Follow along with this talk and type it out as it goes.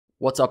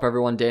What's up,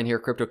 everyone? Dan here,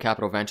 Crypto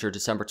Capital Venture,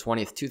 December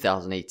 20th,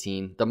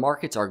 2018. The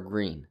markets are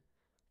green.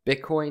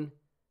 Bitcoin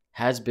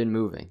has been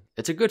moving.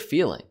 It's a good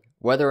feeling.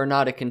 Whether or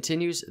not it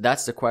continues,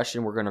 that's the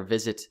question we're going to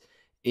visit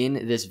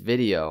in this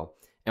video.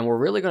 And we're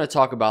really going to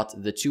talk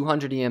about the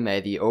 200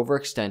 EMA, the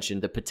overextension,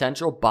 the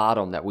potential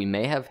bottom that we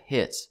may have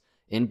hit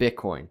in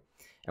Bitcoin.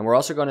 And we're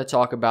also going to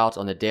talk about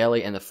on the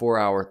daily and the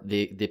 4-hour,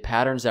 the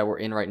patterns that we're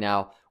in right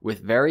now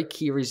with very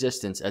key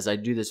resistance. As I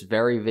do this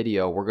very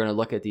video, we're going to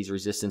look at these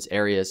resistance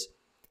areas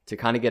to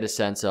kind of get a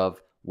sense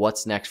of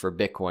what's next for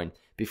Bitcoin.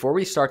 Before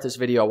we start this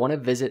video, I want to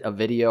visit a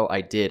video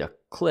I did, a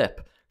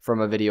clip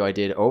from a video I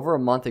did over a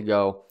month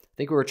ago. I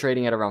think we were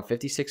trading at around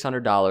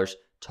 $5,600,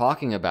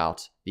 talking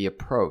about the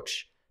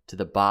approach to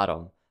the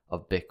bottom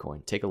of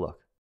Bitcoin. Take a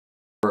look.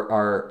 For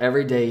our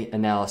everyday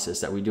analysis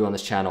that we do on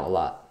this channel a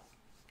lot.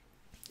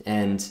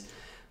 And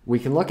we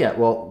can look at,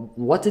 well,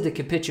 what did the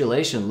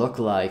capitulation look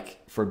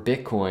like for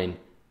Bitcoin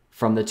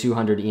from the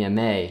 200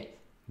 EMA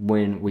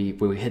when we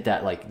hit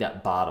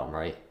that bottom,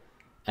 right?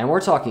 And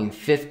we're talking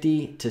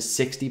 50 to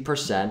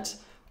 60%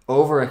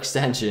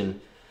 overextension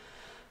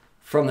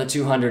from the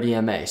 200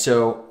 EMA.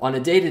 So on a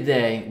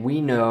day-to-day,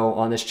 we know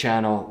on this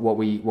channel what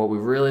we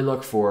really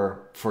look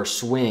for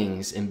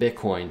swings in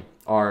Bitcoin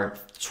are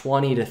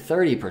 20 to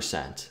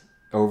 30%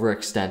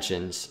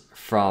 overextensions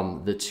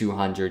from the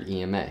 200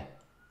 EMA.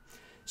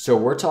 So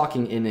we're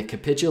talking in a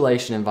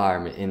capitulation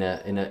environment, in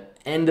a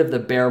end of the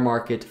bear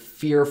market,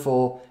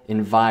 fearful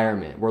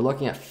environment. We're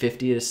looking at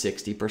 50 to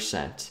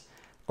 60%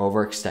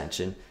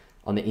 overextension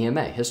on the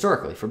EMA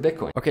historically for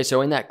Bitcoin. Okay,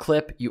 so in that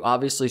clip, you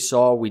obviously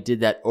saw we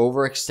did that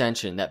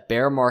overextension, that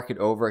bear market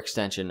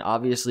overextension.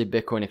 Obviously,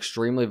 Bitcoin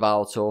extremely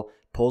volatile,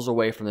 pulls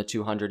away from the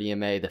 200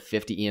 EMA, the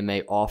 50 EMA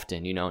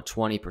often,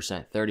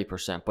 20%,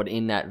 30%. But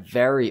in that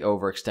very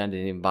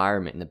overextended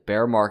environment, in the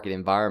bear market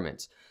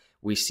environments,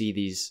 we see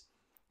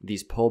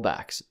these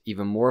pullbacks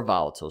even more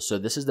volatile. So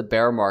this is the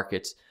bear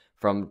markets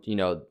from,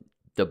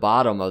 the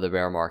bottom of the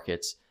bear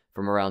markets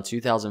from around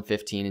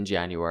 2015 in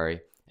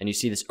January. And you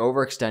see this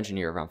overextension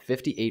here around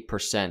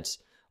 58%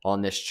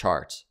 on this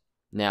chart.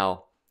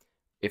 Now,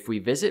 if we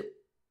visit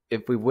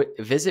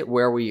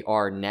where we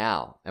are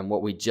now and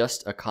what we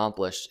just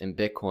accomplished in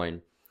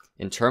Bitcoin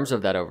in terms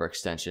of that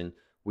overextension,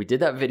 we did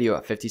that video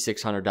at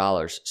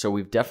 $5,600. So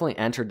we've definitely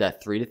entered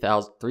that $3,000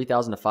 to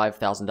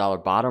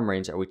 $5,000 bottom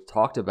range that we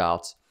talked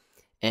about.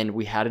 And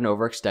we had an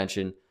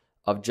overextension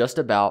of just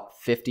about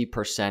 50%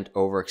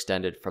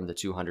 overextended from the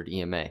 200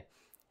 EMA.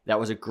 That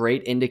was a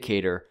great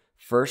indicator,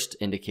 first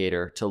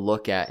indicator to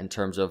look at in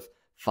terms of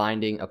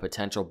finding a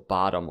potential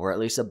bottom, or at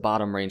least a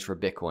bottom range for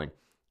Bitcoin.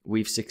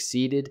 We've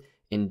succeeded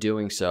in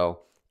doing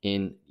so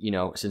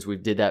since we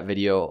did that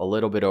video a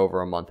little bit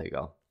over a month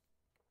ago.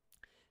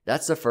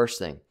 That's the first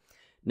thing.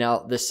 Now,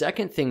 the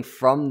second thing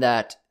from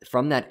that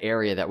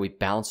area that we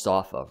bounced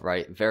off of,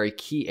 right? Very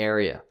key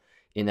area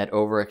in that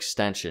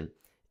overextension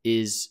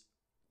is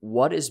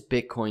what is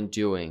Bitcoin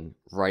doing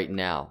right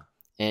now?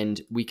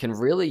 And we can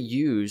really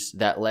use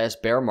that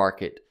last bear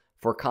market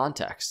for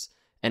context.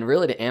 And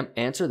really to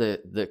answer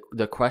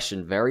the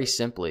question very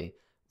simply,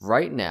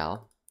 right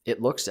now, it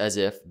looks as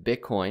if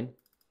Bitcoin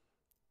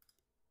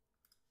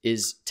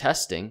is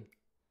testing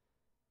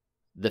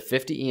the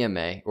 50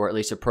 EMA, or at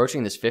least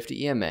approaching this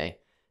 50 EMA,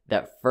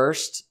 that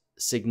first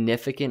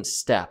significant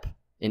step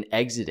in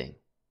exiting.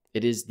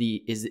 It is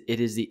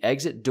the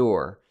exit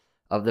door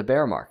of the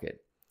bear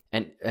market.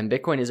 And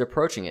Bitcoin is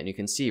approaching it. And you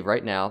can see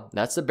right now,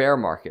 that's the bear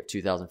market,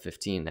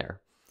 2015 there.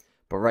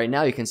 But right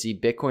now you can see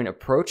Bitcoin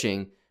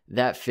approaching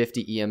that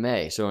 50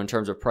 EMA. So in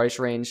terms of price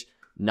range,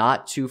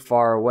 not too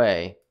far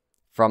away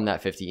from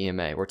that 50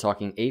 EMA. We're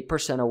talking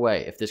 8%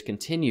 away. If this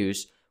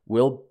continues,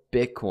 will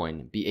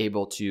Bitcoin be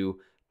able to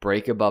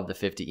break above the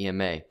 50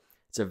 EMA?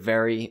 It's a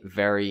very,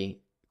 very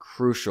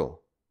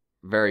crucial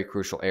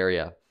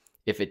area.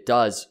 If it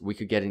does, we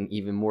could get an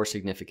even more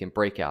significant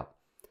breakout.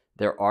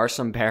 There are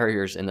some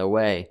barriers in the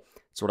way.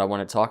 That's what I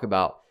want to talk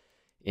about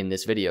in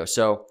this video.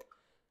 So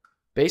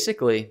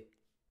basically,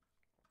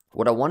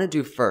 what I want to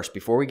do first,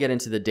 before we get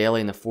into the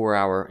daily and the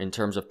 4-hour in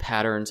terms of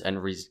patterns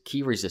and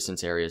key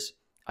resistance areas,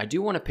 I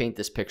do want to paint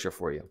this picture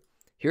for you.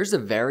 Here's a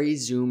very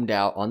zoomed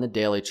out on the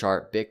daily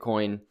chart,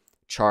 Bitcoin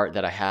chart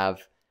that I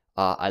have.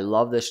 I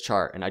love this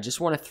chart, and I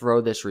just want to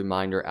throw this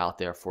reminder out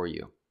there for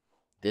you.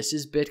 This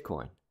is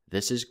Bitcoin.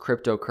 This is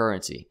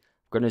cryptocurrency.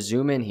 I'm going to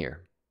zoom in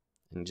here.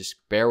 And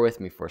just bear with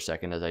me for a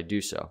second as I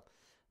do so.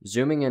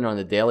 Zooming in on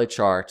the daily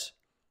chart,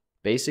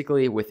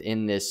 basically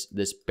within this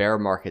bear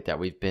market that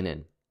we've been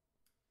in.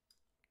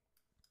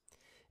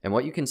 And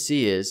what you can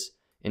see is,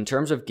 in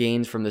terms of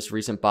gains from this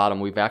recent bottom,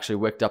 we've actually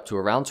wicked up to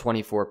around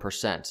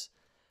 24%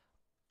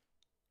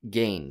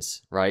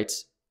 gains, right?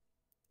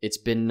 It's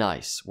been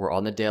nice. We're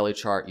on the daily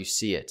chart. You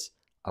see it.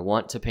 I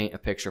want to paint a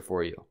picture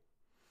for you.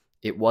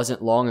 It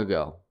wasn't long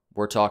ago.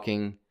 We're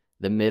talking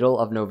the middle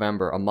of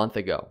November, a month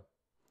ago,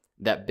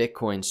 that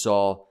Bitcoin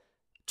saw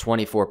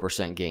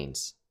 24%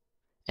 gains.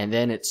 And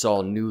then it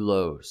saw new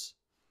lows.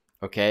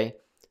 Okay?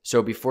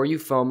 So before you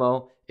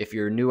FOMO, if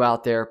you're new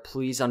out there,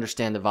 please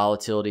understand the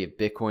volatility of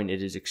Bitcoin.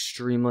 It is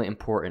extremely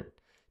important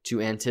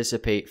to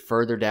anticipate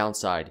further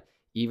downside,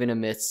 even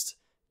amidst,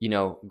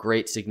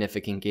 great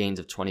significant gains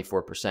of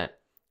 24%.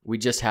 We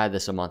just had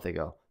this a month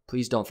ago.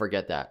 Please don't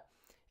forget that.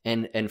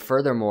 And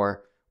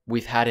furthermore,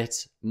 we've had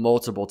it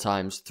multiple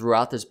times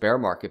throughout this bear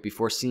market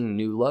before seeing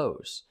new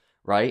lows,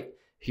 right?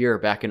 Here,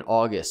 back in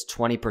August,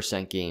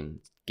 20%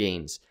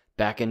 gains.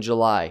 Back in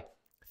July,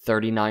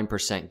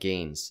 39%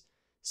 gains.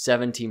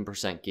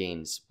 17%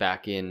 gains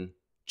back in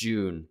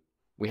June.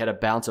 We had a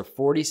bounce of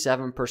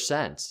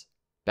 47%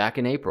 back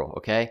in April,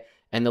 okay?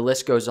 And the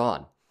list goes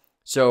on.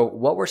 So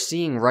what we're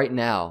seeing right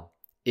now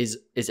is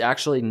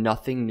actually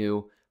nothing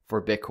new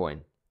for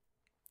Bitcoin.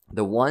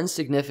 The one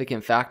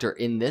significant factor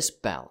in this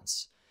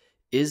bounce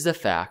is the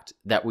fact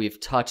that we've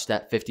touched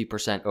that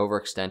 50%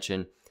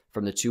 overextension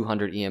from the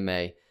 200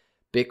 EMA.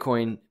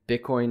 Bitcoin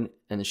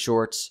and the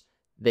shorts,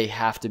 they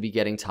have to be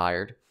getting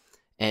tired.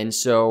 And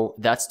so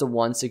that's the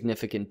one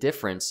significant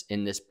difference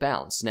in this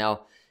bounce.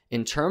 Now,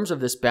 in terms of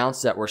this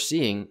bounce that we're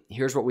seeing,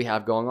 here's what we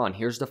have going on.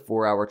 Here's the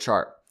 4-hour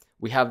chart.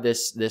 We have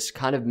this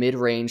kind of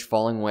mid-range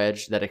falling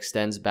wedge that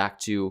extends back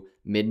to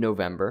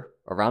mid-November,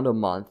 around a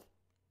month.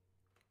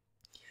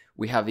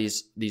 We have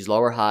these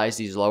lower highs,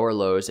 these lower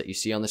lows that you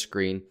see on the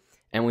screen,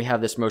 and we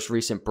have this most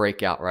recent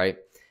breakout, right?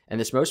 And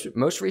this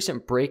most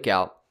recent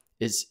breakout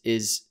is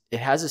it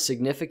has a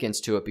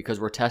significance to it because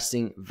we're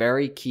testing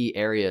very key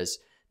areas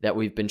that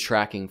we've been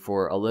tracking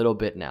for a little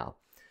bit now.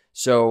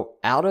 So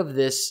out of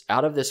this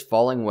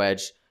falling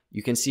wedge,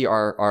 you can see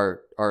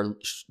our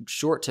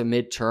short to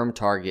mid-term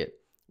target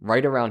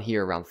right around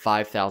here, around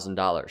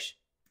 $5,000.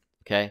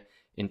 Okay,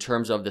 in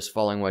terms of this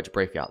falling wedge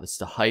breakout, that's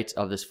the height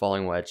of this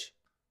falling wedge.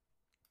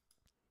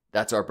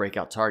 That's our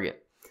breakout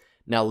target.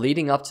 Now,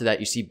 leading up to that,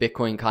 you see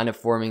Bitcoin kind of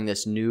forming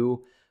this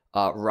new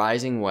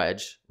rising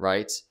wedge,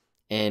 right?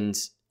 And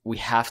we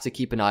have to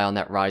keep an eye on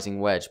that rising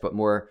wedge. But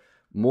more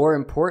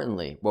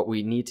importantly, what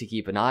we need to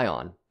keep an eye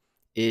on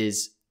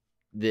is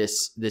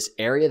this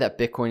area that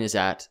Bitcoin is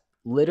at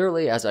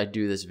literally as I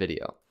do this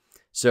video.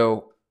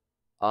 So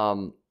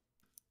I'm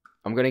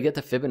going to get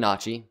the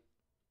Fibonacci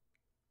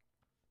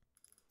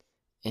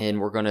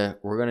and we're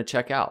going to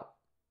check out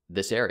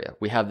this area.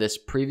 We have this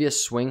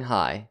previous swing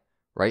high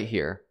right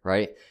here,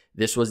 right?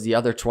 This was the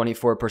other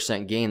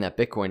 24% gain that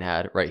Bitcoin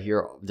had right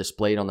here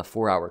displayed on the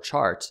 4-hour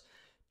charts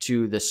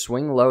to the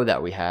swing low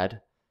that we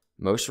had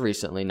most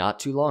recently, not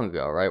too long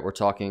ago, right? We're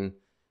talking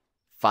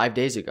 5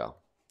 days ago,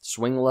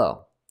 swing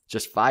low.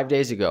 Just 5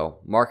 days ago,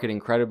 market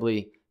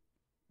incredibly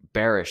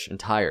bearish and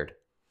tired.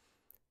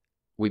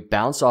 We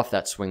bounced off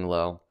that swing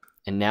low,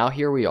 and now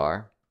here we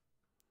are,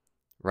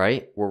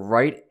 right? We're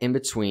right in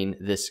between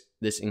this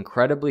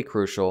incredibly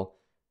crucial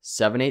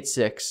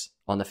 786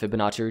 on the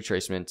Fibonacci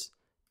retracement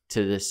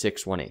to the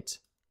 618.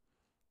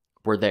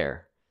 We're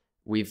there.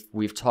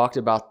 We've talked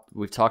about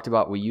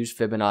we use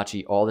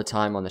Fibonacci all the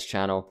time on this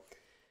channel.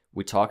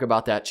 We talk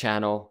about that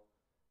channel,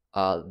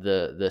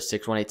 the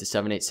 618 to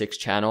 786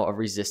 channel of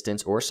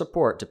resistance or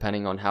support,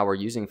 depending on how we're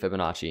using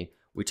Fibonacci.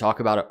 We talk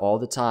about it all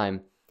the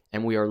time,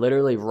 and we are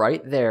literally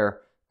right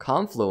there,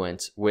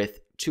 confluent with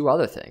two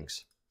other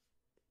things: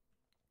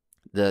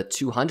 the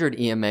 200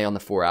 EMA on the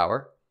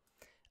 4-hour,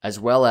 as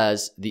well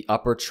as the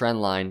upper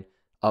trend line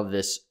of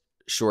this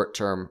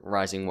short-term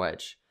rising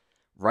wedge.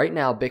 Right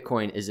now,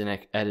 Bitcoin is in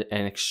an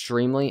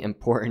extremely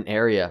important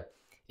area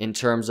in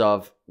terms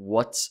of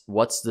what's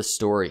the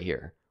story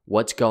here?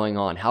 What's going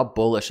on? How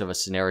bullish of a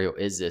scenario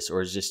is this?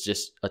 Or is this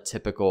just a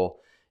typical,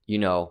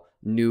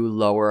 new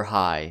lower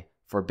high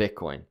for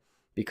Bitcoin?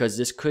 Because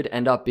this could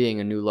end up being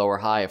a new lower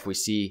high if we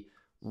see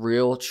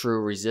real true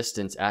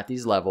resistance at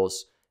these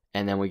levels,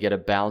 and then we get a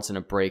bounce and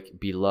a break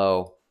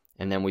below,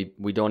 and then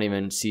we don't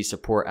even see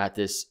support at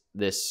this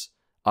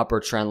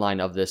upper trend line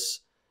of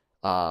this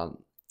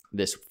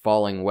this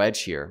falling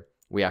wedge here.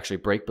 We actually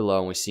break below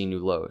and we see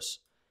new lows.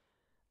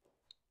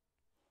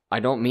 I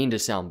don't mean to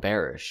sound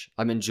bearish.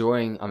 I'm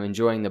enjoying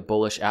the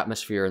bullish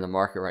atmosphere in the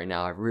market right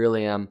now. I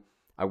really am.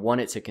 I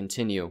want it to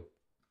continue.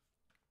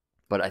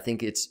 But I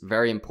think it's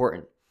very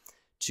important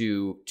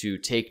to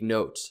take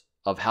note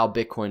of how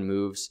Bitcoin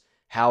moves,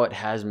 how it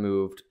has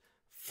moved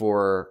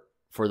for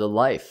the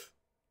life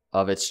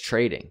of its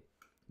trading.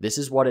 This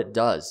is what it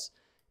does.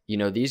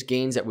 These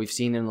gains that we've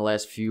seen in the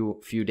last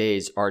few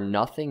days are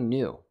nothing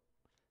new,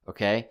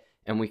 okay?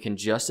 And we can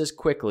just as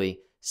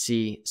quickly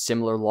see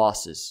similar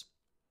losses,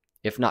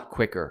 if not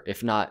quicker,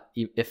 if not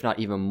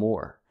even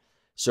more.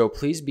 So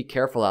please be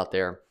careful out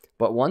there.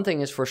 But one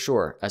thing is for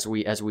sure, as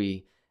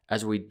we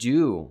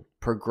do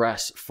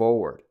progress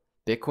forward,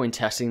 Bitcoin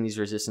testing these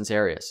resistance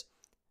areas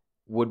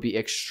would be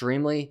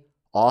extremely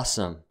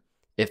awesome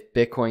if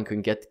Bitcoin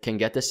can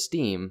get the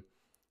steam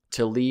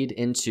to lead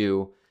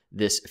into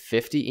this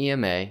 50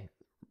 EMA,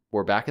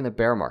 we're back in the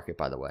bear market,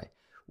 by the way,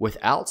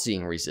 without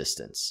seeing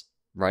resistance,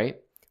 right?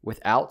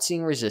 Without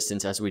seeing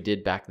resistance as we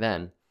did back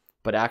then,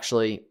 but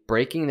actually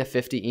breaking the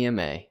 50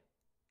 EMA,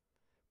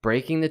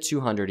 breaking the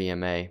 200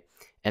 EMA,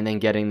 and then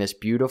getting this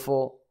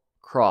beautiful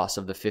cross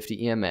of the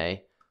 50 EMA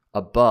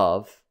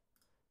above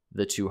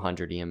the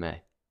 200 EMA.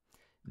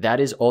 That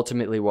is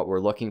ultimately what we're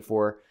looking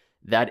for.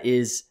 that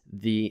is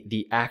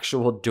the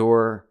actual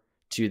door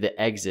to the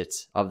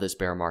exits of this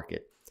bear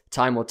market.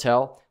 Time will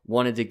tell.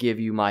 Wanted to give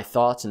you my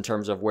thoughts in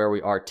terms of where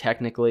we are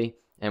technically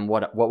and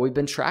what we've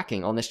been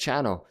tracking on this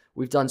channel.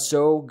 We've done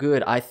so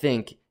good, I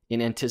think,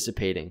 in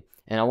anticipating.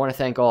 And I want to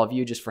thank all of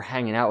you just for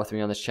hanging out with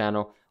me on this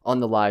channel, on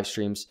the live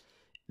streams.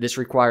 This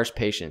requires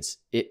patience.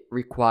 It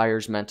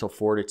requires mental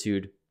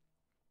fortitude.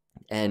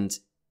 And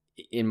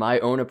in my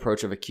own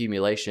approach of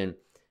accumulation,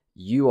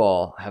 you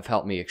all have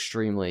helped me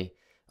extremely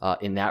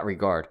in that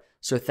regard.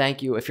 So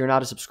thank you. If you're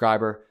not a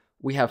subscriber,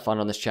 we have fun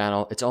on this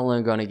channel. It's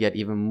only going to get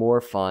even more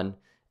fun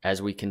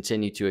as we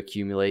continue to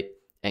accumulate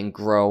and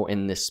grow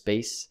in this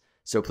space.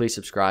 So please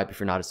subscribe if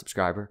you're not a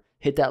subscriber.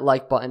 Hit that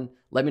like button.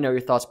 Let me know your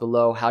thoughts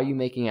below. How you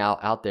making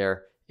out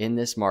there in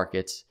this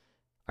market?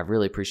 I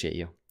really appreciate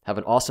you. Have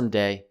an awesome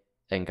day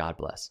and God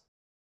bless.